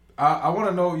 like. I want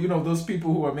to know, those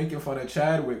people who are making fun of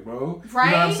Chadwick, bro. Right?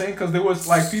 You know what I'm saying? Because there was,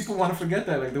 like, people want to forget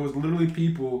that. Like, there was literally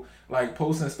people, like,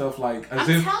 posting stuff, like, as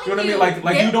if, you know what I mean?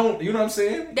 Like you don't, you know what I'm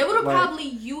saying? They would have probably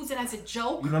used it as a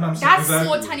joke. You know what I'm saying? That's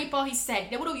what Tiny Paul, he said.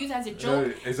 They would have used it as a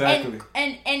joke. Exactly.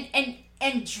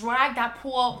 And drag that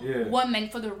poor woman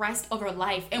for the rest of her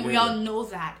life. And we all know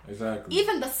that. Exactly.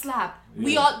 Even the slap.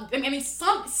 We all, I mean,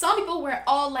 some people were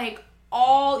all, like,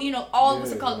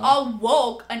 what's it called, all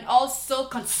woke and all so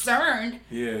concerned,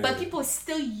 but people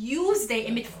still used it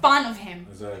and made fun of him.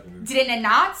 Exactly. Didn't it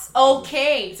not?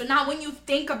 Okay, so now when you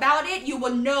think about it, you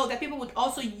will know that people would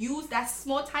also use that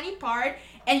small tiny part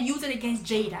and use it against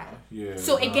Jada.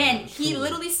 So again, he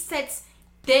literally sets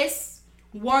this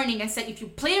warning and said, if you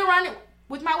play around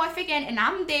with my wife again and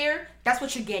I'm there, that's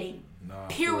what you're getting.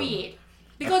 Period.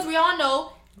 Because we all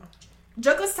know,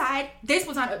 joke aside, this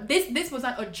was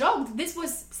not a joke. This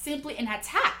was simply an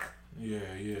attack.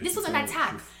 This was an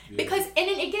attack. Because, and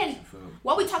then again,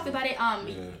 what we talked about it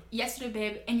yesterday,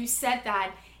 babe, and you said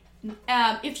that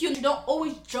if you don't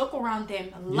always joke around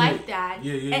them like that,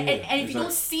 and if you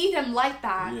don't see them like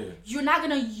that, you're not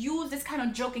gonna use this kind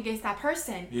of joke against that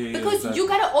person. Because you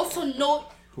gotta also know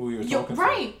who you're talking to.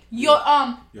 Right. Your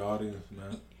audience,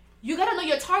 man. You gotta know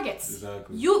your targets.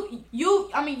 Exactly. You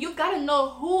gotta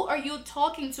know who are you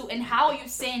talking to and how are you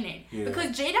saying it.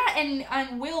 Because Jada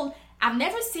and Will, I've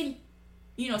never seen,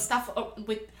 stuff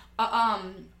with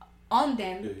on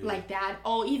them like that,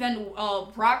 or even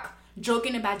Brock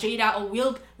joking about Jada or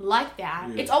Will like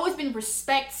that. It's always been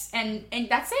respect and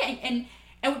that's it. And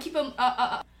we keep him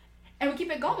and we keep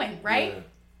it going, right?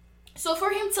 So for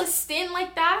him to stand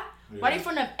like that. Right in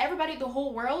front of everybody, the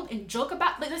whole world, and joke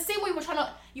about, like, the same way you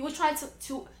were trying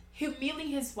to humiliate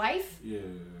his wife.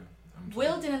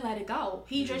 Will didn't let it go.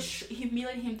 He just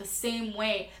humiliated him the same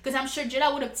way. Because I'm sure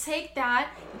Jada would have taken that,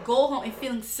 go home, and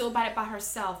feeling so bad about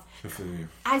herself.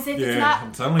 As if it's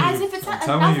not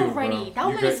enough already. That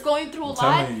woman is going through a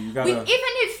lot. Even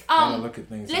if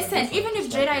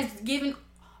Jada is giving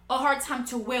a hard time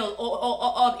to Will,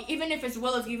 or even if it's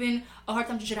Will is giving a hard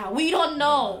time to Jada, we don't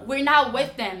know. We're not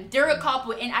with them. They're a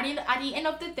couple, and at the end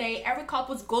of the day, every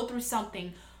couples go through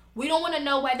something. We don't want to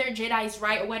know whether Jada is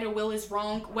right or whether Will is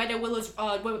wrong, whether Will is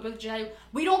whether Jada.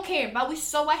 We don't care, but we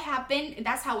saw what happened, and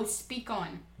that's how we speak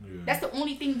on. That's the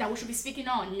only thing that we should be speaking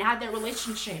on, not their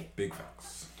relationship. Big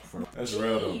facts. That's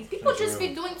real though. People just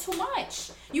be doing too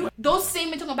much. Those same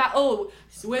men talking about,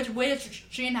 where she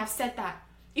shouldn't have said that.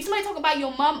 If somebody talk about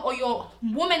your mom or your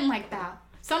woman like that,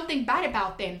 something bad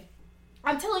about them,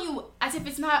 I'm telling you, as if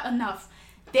it's not enough.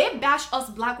 They bash us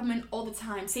black women all the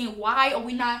time, saying, why are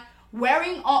we not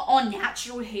wearing all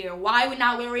natural hair? Why are we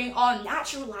not wearing all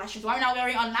natural lashes? Why are we not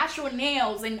wearing all natural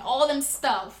nails and all them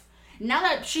stuff? Now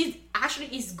that she actually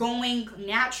is going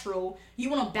natural, you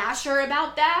want to bash her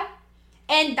about that?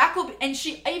 And that could, and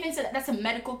she even said that's a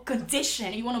medical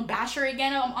condition. You want to bash her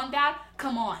again on that?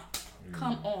 Come on.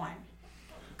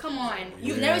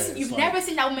 You've never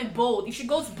seen that woman bold. If she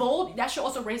goes bold, that should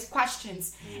also raise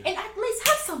questions. And at least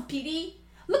have some pity.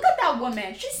 Look at that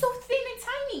woman. She's so thin and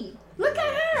tiny. Look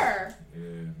at her.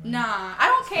 Nah, I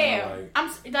don't care.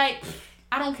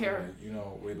 I don't care.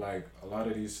 With like a lot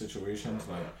of these situations,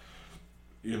 like,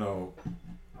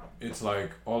 it's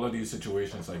like all of these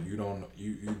situations, like you don't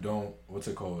what's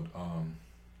it called?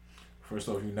 First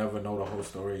off, you never know the whole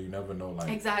story. You never know, like,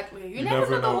 exactly. You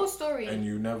never know the whole story, and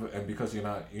because you're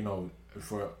not,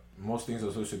 for most things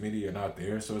on social media, you're not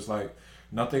there. So it's like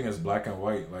nothing is black and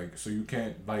white. Like, so you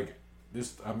can't like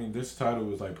this. I mean, this title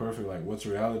was like perfect. Like, what's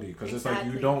reality? Because it's like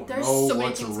you don't know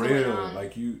what's real.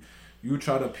 Like you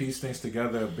try to piece things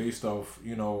together based off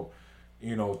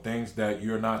things that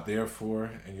you're not there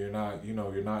for, and you're not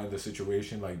in the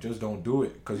situation. Like, just don't do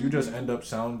it, because you just end up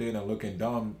sounding and looking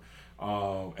dumb.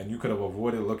 And you could have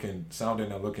avoided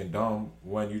sounding and looking dumb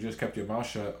when you just kept your mouth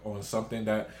shut on something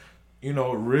that,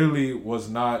 really was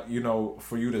not,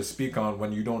 for you to speak on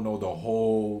when you don't know the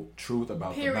whole truth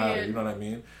about the matter. You know what I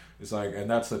mean? It's like, and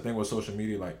that's the thing with social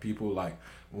media. Like, people like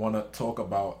want to talk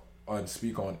about and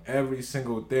speak on every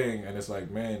single thing, and it's like,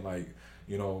 man, like,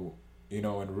 in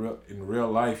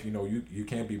real life, you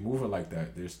can't be moving like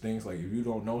that. There's things like, if you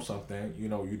don't know something, you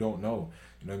don't know.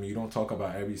 You know what I mean? You don't talk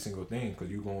about every single thing,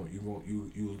 because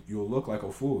you'll look like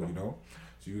a fool,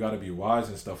 So you got to be wise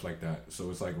and stuff like that. So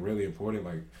it's like really important,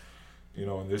 like,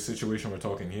 in this situation we're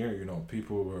talking here,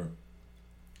 people were,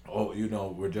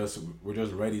 we're just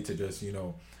ready to just,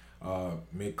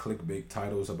 make clickbait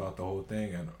titles about the whole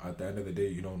thing, and at the end of the day,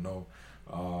 you don't know,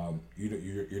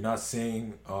 you're not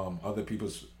seeing other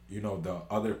people's, the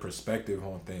other perspective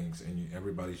on things, and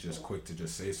everybody's just quick to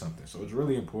just say something. So it's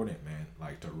really important, man,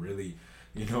 like, to really,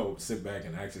 sit back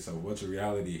and ask yourself, what's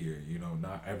reality here?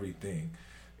 Not everything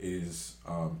is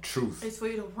truth. It's for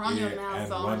you to run your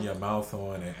mouth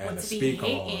on and to speak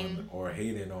on or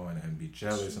hating on and be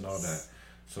jealous and all that.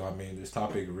 So I mean, this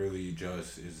topic really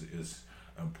just is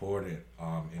important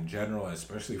in general,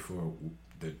 especially for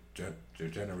the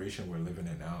generation we're living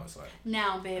in now. It's like,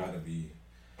 now, babe,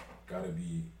 gotta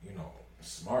be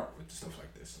smart with stuff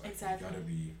like this. Like, exactly. You gotta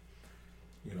be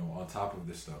on top of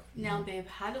this stuff. Now, babe,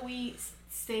 how do we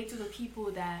say to the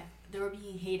people that they're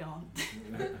being hated on?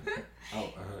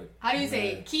 How do you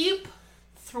say? Keep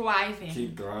thriving.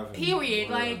 Keep thriving. Period.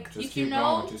 Like, just if keep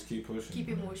going, just keep pushing. Keep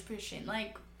it more pushing.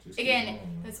 Like, again,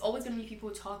 there's always gonna be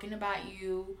people talking about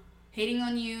you, hating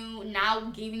on you,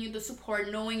 now giving you the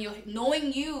support, knowing you, or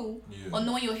knowing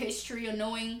your history, or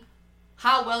knowing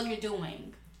how well you're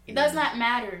doing. It does not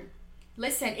matter.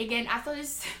 Listen, again, after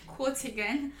this quote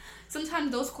again,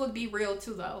 sometimes those could be real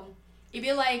too, though. It'd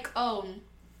be like,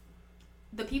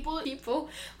 the people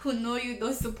who know you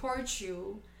don't support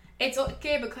you. It's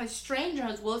okay, because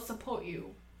strangers will support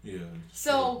you. Yeah.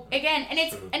 So true. Again, and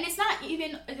it's the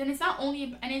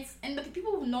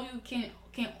people who know you can.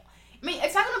 I mean,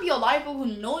 it's not gonna be a lot of people who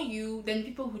know you than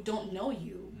people who don't know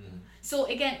you. So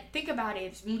again, think about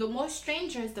it. The more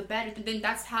strangers, the better. Then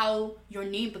that's how your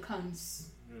name becomes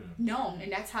known, and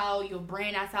that's how your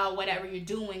brand, that's how whatever you're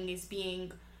doing is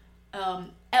being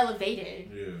elevated.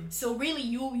 Yeah. So really,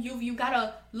 you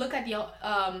gotta look at the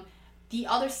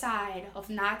other side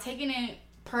of not taking it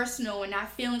personal and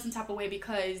not feeling some type of way,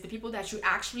 because the people that you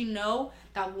actually know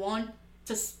that want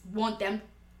them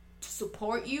to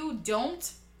support you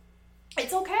don't.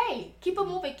 It's okay. Keep it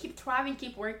moving. Keep thriving.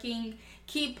 Keep working.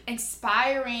 Keep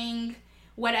inspiring.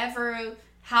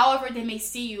 However they may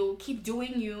see you. Keep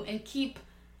doing you, and keep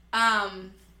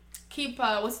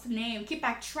what's the name? Keep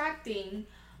attracting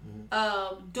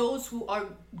those who are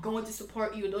going to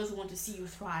support you. Those who want to see you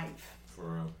thrive.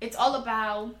 For real. It's all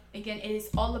about, again, it is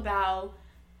all about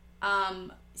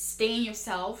staying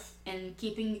yourself and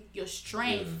keeping your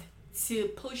strength to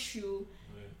push you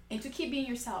and to keep being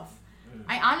yourself.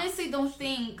 I honestly don't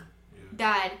think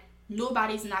that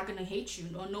nobody's not gonna hate you,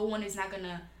 or no one is not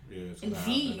gonna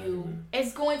envy you. Anyway.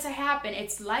 It's going to happen.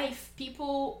 It's life.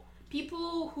 People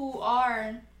who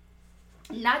are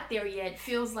not there yet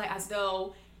feels like as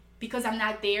though, because I'm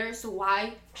not there, so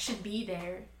why should be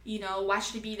there? Why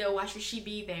should it be there? Why should she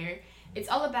be there? It's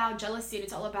all about jealousy.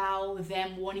 It's all about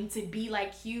them wanting to be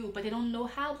like you, but they don't know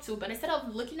how to. But instead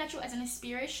of looking at you as an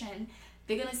inspiration,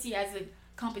 they're gonna see it as a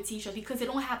competition, because they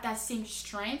don't have that same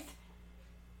strength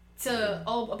to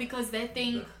because they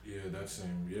think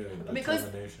because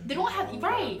they don't have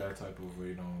that type of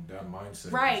that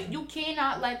mindset, right? You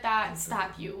cannot let that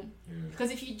stop you, because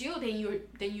if you do,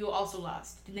 then you're also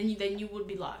lost, and then you would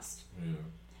be lost.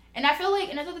 And I feel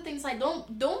like another thing is like, don't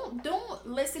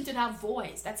listen to that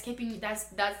voice that's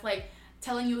like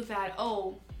telling you that,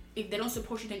 if they don't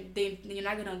support you, then you're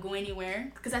not gonna go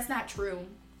anywhere, because that's not true.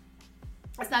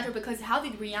 That's not true, because how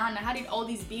did all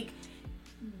these big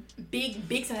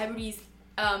celebrities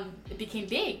became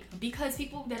big? Because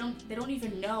people they don't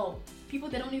even know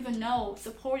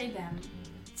supported them.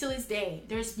 Till this day,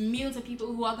 there's millions of people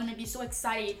who are going to be so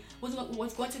excited, who's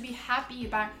going to be happy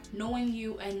about knowing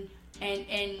you and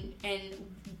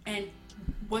and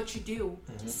what you do.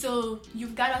 So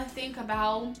you've got to think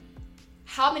about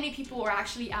how many people are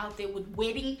actually out there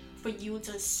waiting for you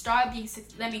to start being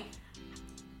successful. I mean,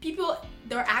 people,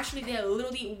 they're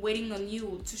literally waiting on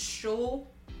you to show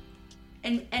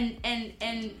and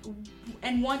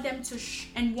want them to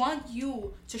want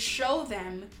you to show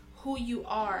them who you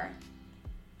are.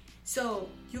 So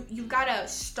you gotta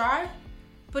start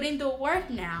putting the work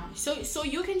now, so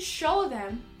you can show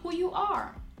them who you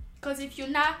are. Because if you're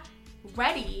not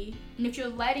ready, and if you're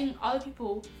letting other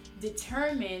people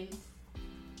determine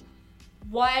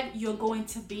what you're going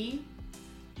to be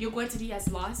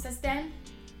as lost as them.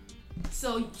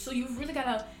 So you've really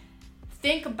gotta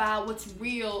think about what's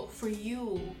real for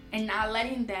you and not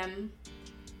letting them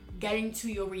get into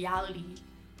your reality.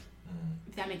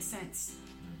 If that makes sense.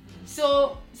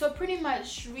 So pretty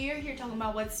much we are here talking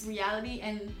about what's reality,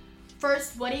 and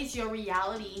first, what is your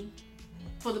reality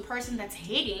for the person that's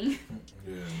hating?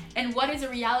 Yeah. And what is a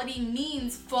reality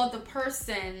means for the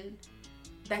person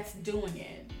that's doing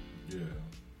it. Yeah.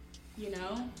 You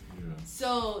know? Yeah.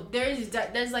 So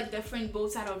there's like different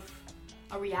both sides of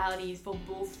a reality for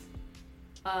both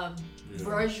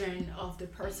version of the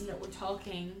person that we're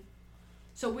talking.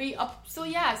 So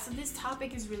this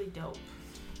topic is really dope.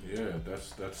 Yeah,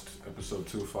 that's episode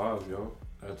 25, yo.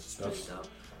 That's dope.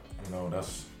 You know,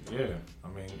 that's I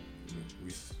mean,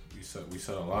 we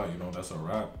said a lot, you know, that's a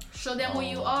wrap. Show them who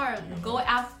you are. You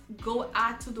know. Go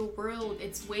out to the world.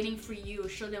 It's waiting for you.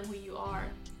 Show them who you are.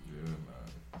 Yeah,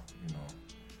 man. You know,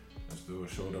 let's do it.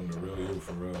 Show them the real you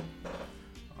for real.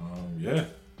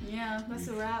 Yeah, that's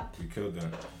a wrap. We killed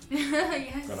that.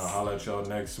 Yes. Gonna holler at y'all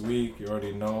next week. You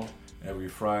already know. Every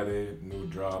Friday, new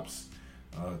drops.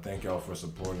 Thank y'all for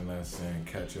supporting us, and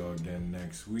catch y'all again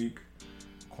next week.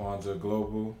 Kwanzaa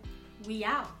Global. We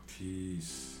out.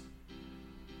 Peace.